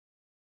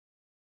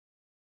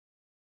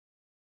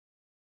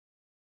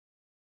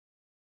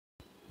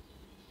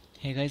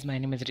Hey guys, my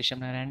name is Rishabh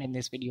Narayan. In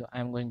this video, I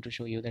am going to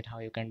show you that how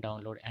you can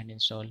download and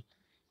install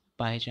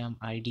PyCharm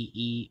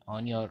IDE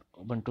on your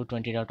Ubuntu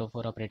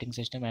 20.04 operating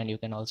system, and you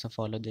can also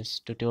follow this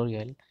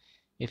tutorial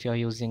if you are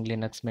using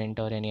Linux Mint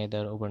or any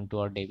other Ubuntu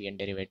or Debian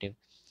derivative.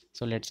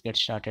 So let's get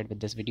started with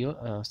this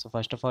video. So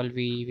first of all,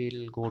 we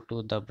will go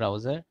to the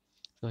browser.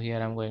 So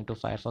here I'm going to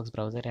Firefox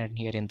browser, and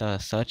here in the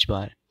search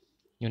bar,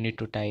 you need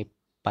to type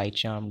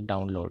PyCharm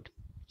download.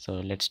 So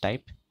let's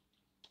type.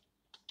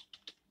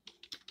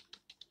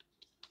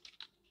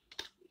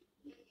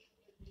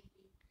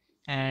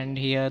 And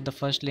here the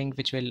first link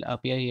which will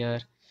appear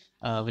here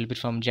will be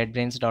from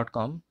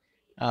jetbrains.com.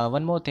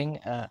 One more thing,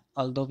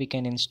 although we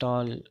can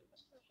install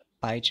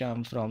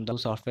PyCharm from the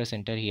software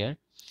center here,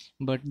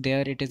 but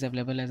there it is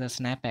available as a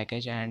snap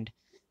package, and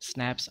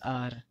snaps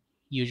are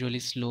usually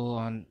slow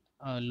on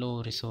a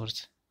low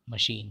resource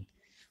machine.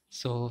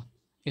 So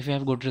if you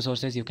have good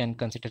resources, you can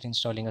consider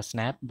installing a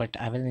snap, but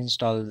I will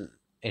install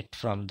it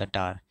from the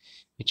tar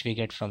which we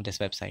get from this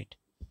website.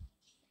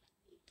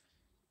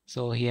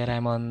 So here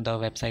I'm on the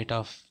website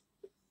of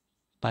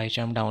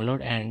PyCharm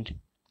download, and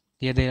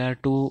here there are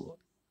two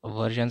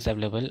versions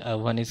available.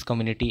 One is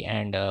community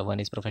and one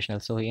is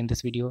professional. So in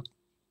this video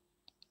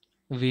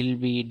we'll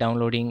be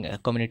downloading a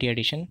community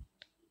edition,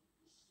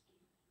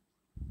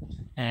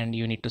 and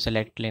you need to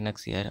select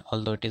Linux here,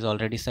 although it is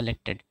already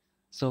selected.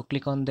 So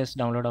click on this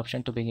download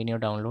option to begin your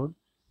download,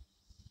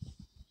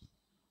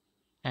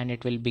 and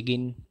it will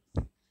begin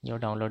your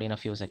download in a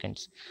few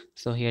seconds.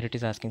 So here it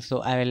is asking, so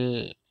I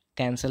will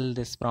cancel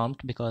this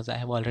prompt because I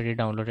have already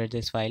downloaded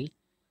this file,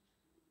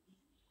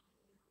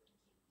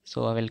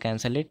 so I will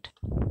cancel it.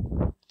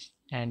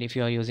 And if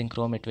you are using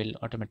Chrome, it will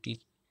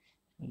automatically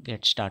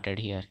get started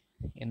here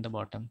in the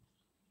bottom.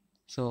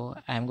 So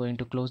I'm going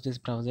to close this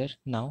browser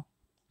now,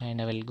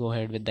 and I will go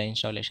ahead with the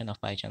installation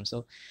of PyCharm.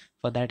 So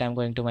for that, I'm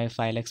going to my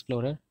file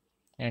explorer,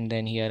 and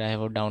then here I have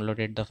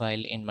downloaded the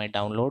file in my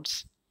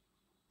downloads.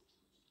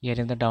 Here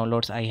in the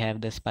downloads I have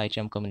this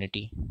PyCharm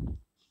community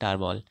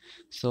tarball.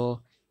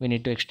 So we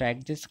need to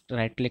extract this.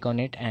 Right click on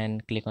it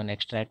and click on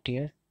extract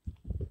here,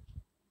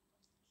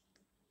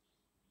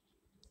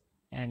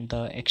 and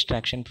the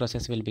extraction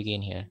process will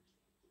begin here.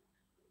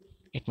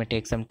 It may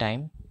take some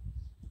time,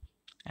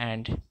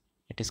 and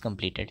it is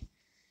completed.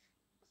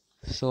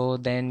 So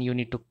then you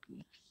need to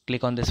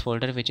click on this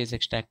folder which is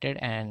extracted,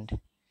 and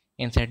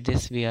inside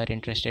this we are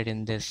interested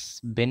in this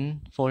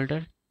bin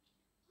folder,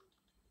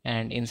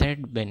 and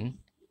inside bin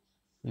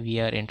we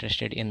are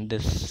interested in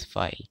this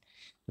file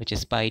which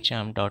is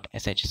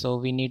pycharm.sh. so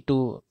we need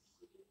to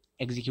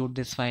execute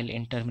this file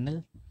in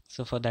terminal.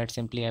 So for that,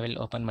 simply I will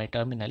open my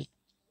terminal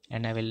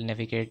and I will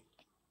navigate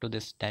to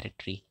this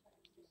directory.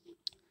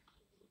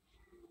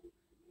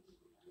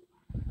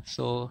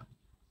 So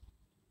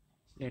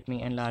let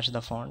me enlarge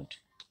the font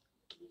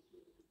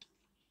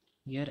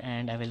here,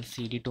 and I will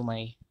cd to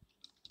my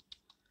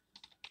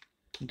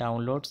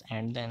downloads,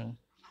 and then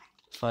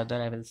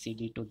further I will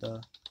cd to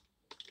the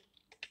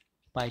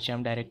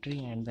PyCharm directory,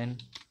 and then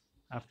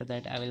after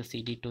that I will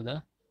cd to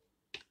the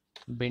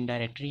bin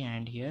directory,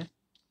 and here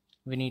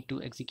we need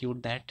to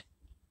execute that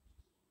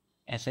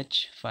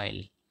sh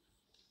file.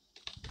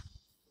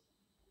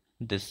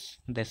 This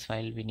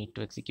file we need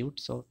to execute.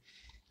 So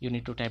you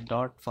need to type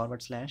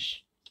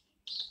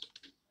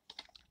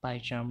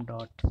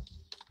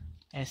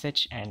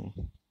 ./pycharm.sh and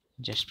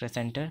just press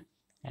enter,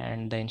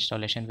 and the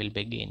installation will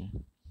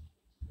begin.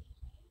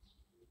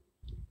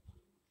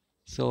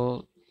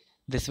 So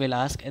this will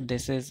ask, I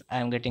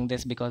am getting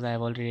this because I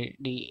have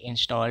already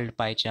installed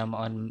PyCharm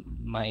on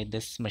my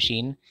this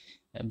machine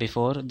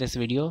before this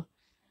video,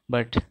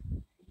 but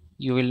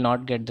you will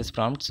not get this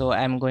prompt. So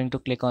I am going to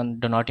click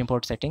on do not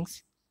import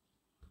settings,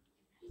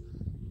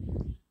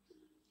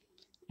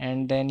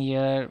 and then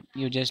here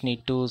you just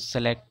need to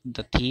select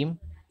the theme.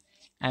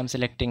 I am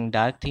selecting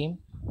dark theme.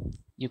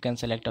 You can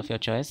select of your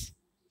choice,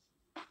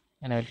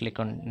 and I will click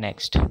on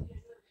next.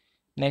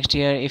 Next,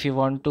 here if you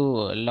want to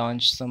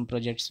launch some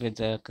projects with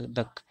the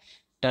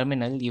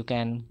terminal, you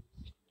can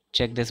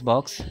check this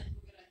box.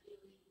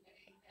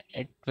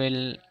 It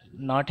will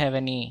not have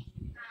any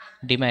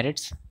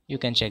demerits, you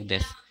can check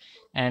this.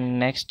 And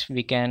next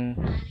we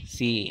can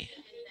see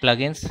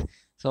plugins.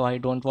 So I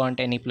don't want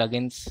any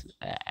plugins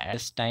at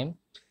this time,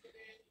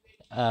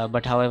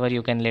 but however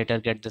you can later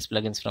get this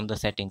plugins from the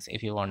settings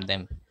if you want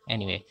them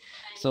anyway.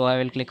 So I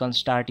will click on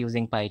start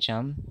using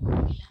PyCharm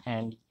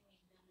and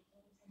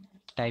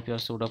type your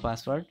sudo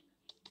password,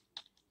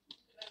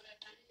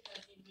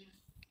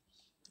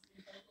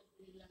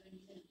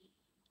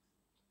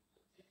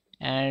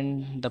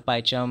 and the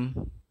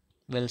PyCharm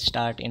will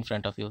start in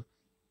front of you.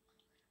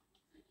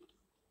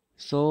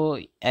 So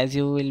as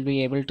you will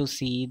be able to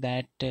see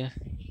that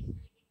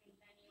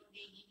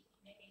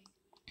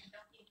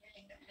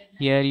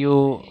here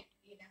you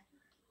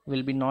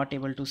will be not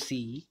able to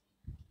see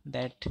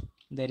that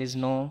there is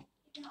no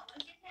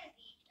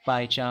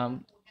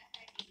PyCharm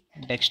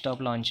desktop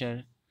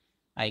launcher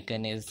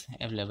icon is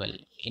available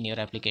in your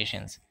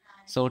applications.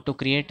 So to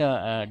create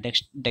a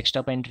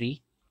desktop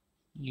entry,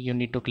 you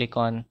need to click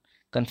on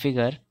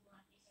configure,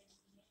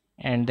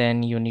 and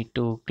then you need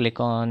to click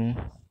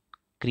on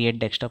create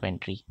desktop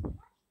entry.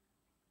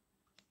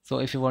 So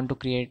if you want to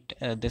create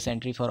this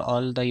entry for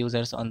all the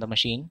users on the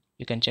machine,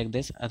 you can check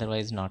this,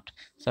 otherwise not.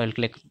 So I'll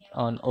click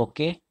on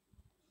OK,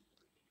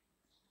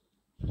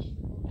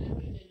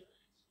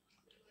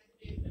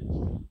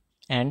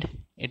 and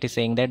it is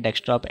saying that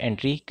desktop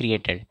entry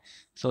created.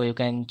 So you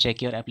can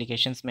check your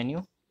applications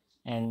menu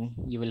and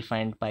you will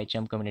find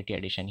PyCharm community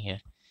edition here.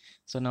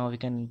 So now we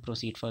can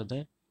proceed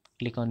further.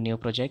 Click on new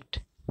project,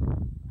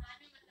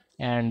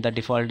 and the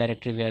default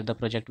directory where the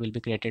project will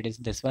be created is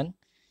this one.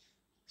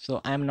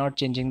 So I'm not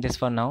changing this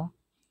for now,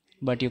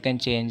 but you can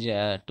change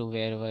to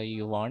wherever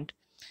you want.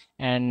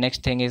 And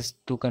next thing is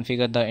to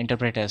configure the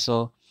interpreter.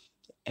 So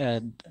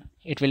uh,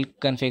 it will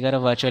configure a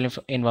virtual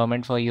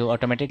environment for you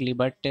automatically,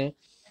 but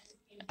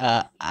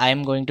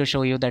I'm going to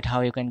show you that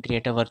how you can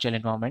create a virtual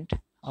environment,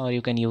 or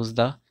you can use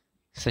the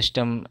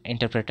system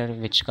interpreter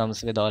which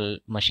comes with all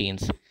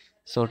machines.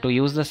 So to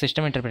use the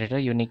system interpreter,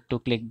 you need to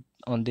click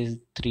on these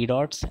three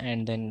dots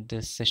and then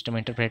this system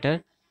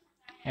interpreter,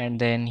 and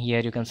then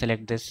here you can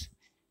select this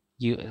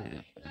you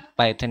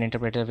Python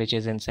interpreter which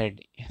is inside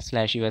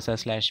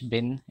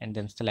 /usr/bin and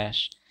then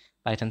 /python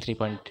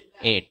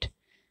 3.8.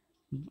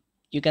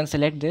 You can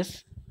select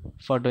this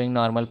for doing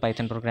normal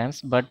Python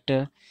programs, but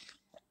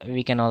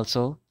we can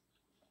also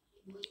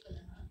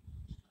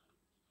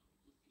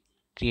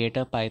create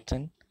a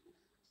Python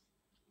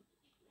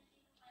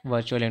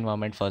virtual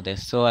environment for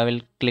this. So I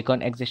will click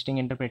on existing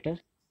interpreter.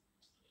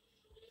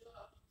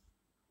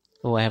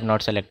 Oh, I have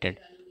not selected,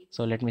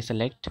 so let me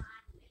select.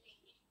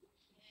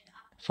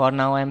 For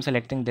now I am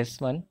selecting this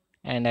one,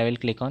 and I will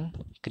click on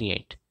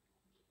create.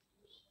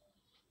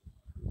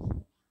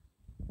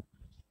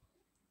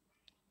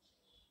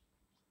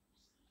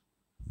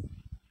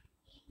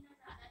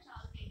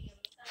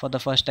 For the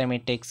first time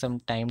it takes some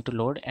time to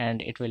load,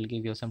 and it will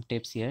give you some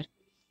tips here.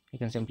 You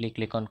can simply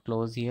click on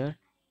close here,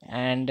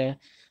 and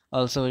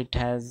also it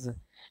has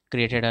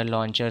created a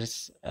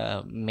launcher's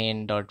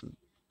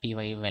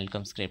main.py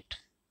welcome script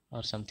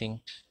or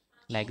something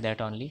like that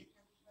only.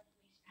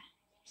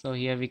 So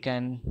here we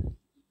can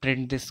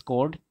print this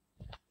code.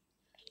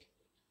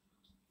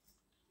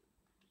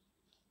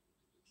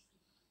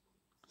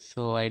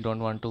 So I don't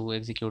want to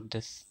execute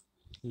this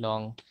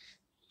long.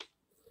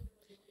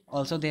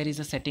 Also there is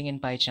a setting in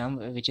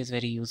PyCharm which is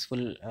very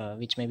useful,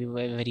 which may be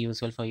very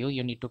useful for you.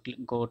 You need to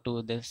go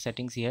to the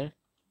settings here,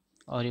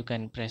 or you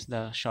can press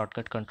the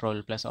shortcut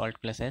control plus alt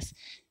plus s,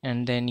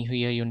 and then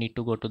here you need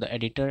to go to the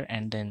editor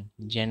and then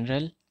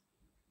general,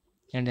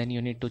 and then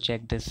you need to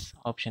check this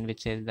option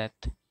which says that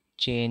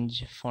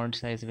change font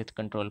size with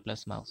control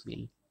plus mouse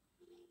wheel,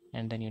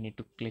 and then you need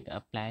to click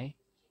apply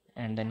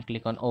and then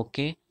click on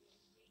OK.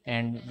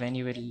 And when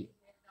you will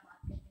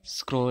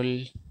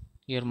scroll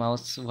your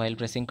mouse while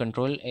pressing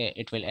control,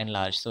 it will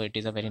enlarge. So it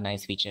is a very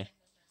nice feature.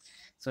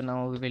 So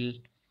now we will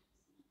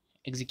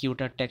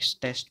execute a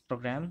text test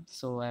program.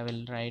 So I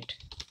will write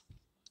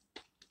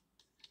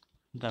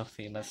the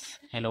famous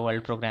hello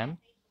world program,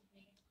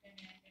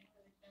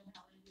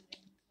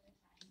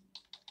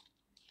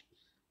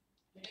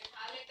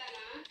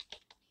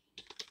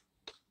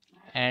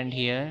 and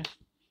here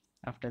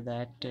after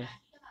that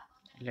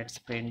let's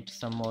print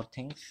some more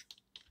things.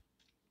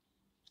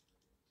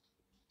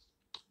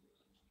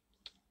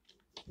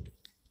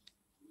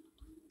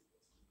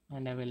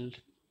 And I will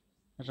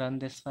run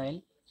this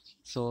file.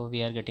 So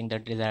we are getting the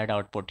desired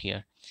output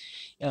here.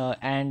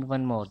 And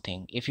one more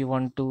thing, if you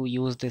want to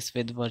use this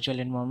with virtual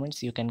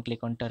environments, you can click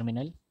on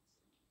terminal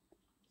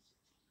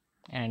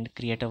and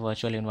create a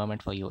virtual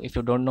environment for you. If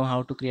you don't know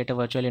how to create a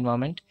virtual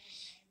environment,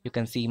 you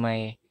can see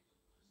my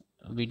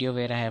video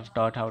where I have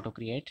taught how to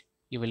create.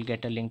 You will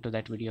get a link to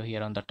that video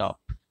here on the top.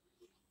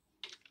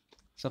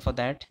 So for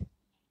that,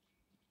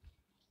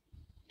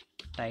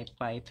 type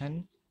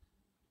python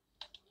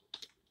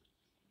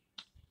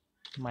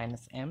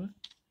 -m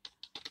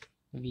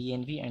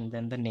venv and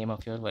then the name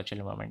of your virtual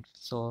environment.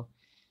 So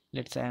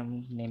let's say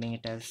I'm naming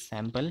it as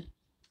sample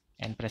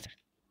and press.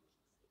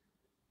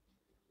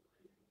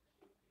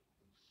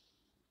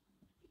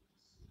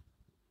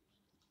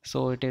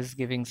 So it is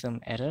giving some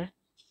error.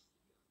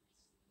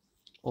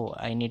 Oh,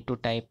 I need to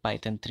type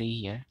python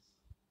 3 here,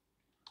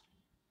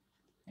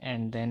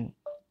 and then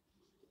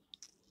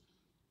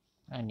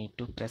I need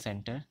to press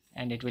enter,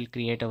 and it will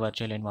create a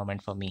virtual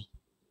environment for me.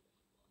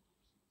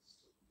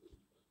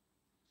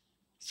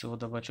 So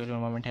the virtual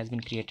environment has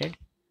been created,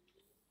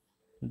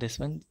 this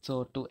one.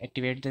 So to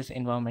activate this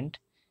environment,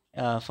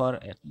 for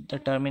the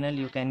terminal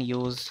you can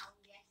use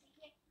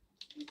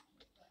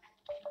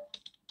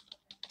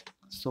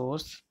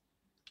source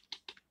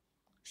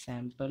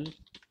sample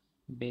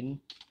bin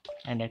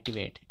and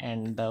activate,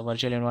 and the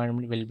virtual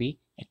environment will be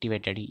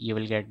activated. You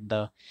will get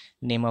the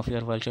name of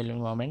your virtual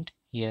environment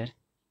here,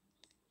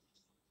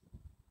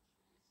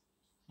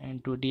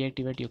 and to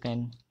deactivate you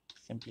can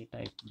simply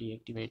type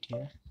deactivate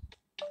here.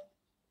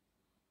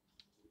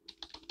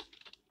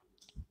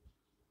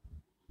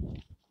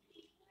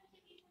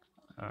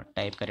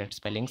 Type correct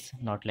spellings,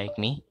 not like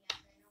me,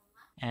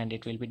 and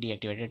it will be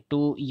deactivated.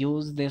 To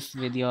use this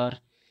with your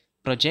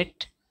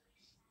project,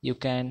 you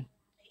can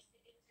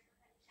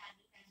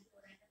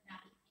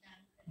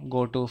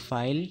go to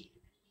file,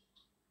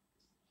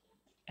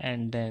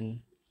 and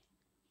then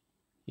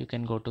you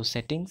can go to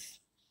settings,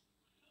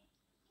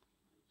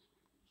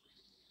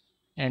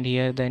 and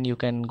here then you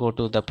can go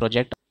to the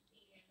project,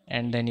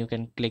 and then you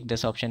can click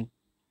this option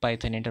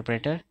Python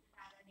interpreter,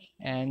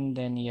 and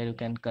then here you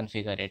can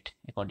configure it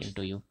according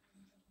to you.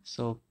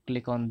 So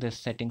click on this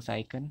settings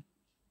icon,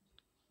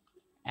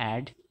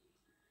 add,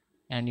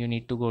 and you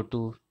need to go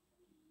to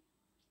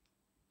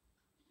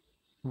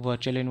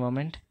virtual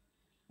environment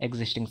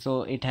existing.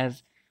 So it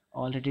has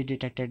already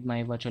detected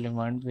my virtual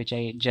environment which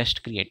I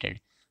just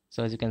created.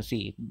 So as you can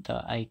see,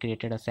 I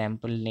created a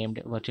sample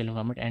named virtual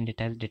environment and it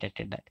has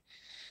detected that.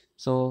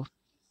 So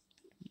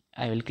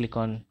I will click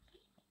on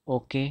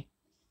OK,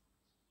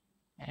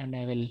 and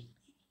I will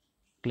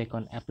click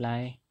on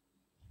apply.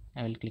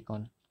 I will click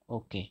on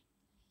OK.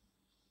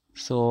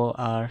 So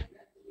our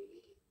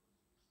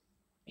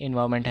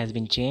environment has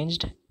been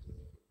changed.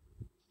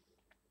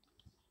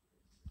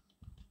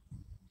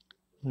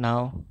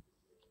 Now,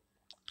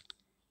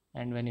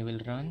 and when you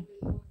will run,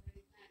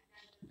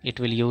 it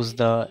will use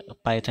the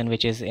Python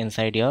which is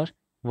inside your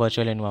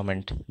virtual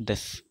environment,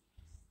 this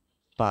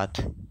path.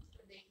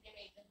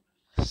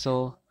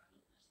 So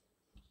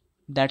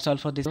that's all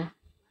for this video.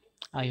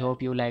 I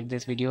hope you like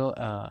this video.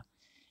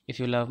 If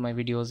you love my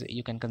videos,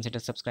 you can consider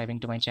subscribing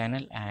to my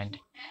channel, and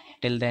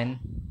till then,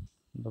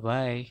 bye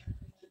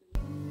bye.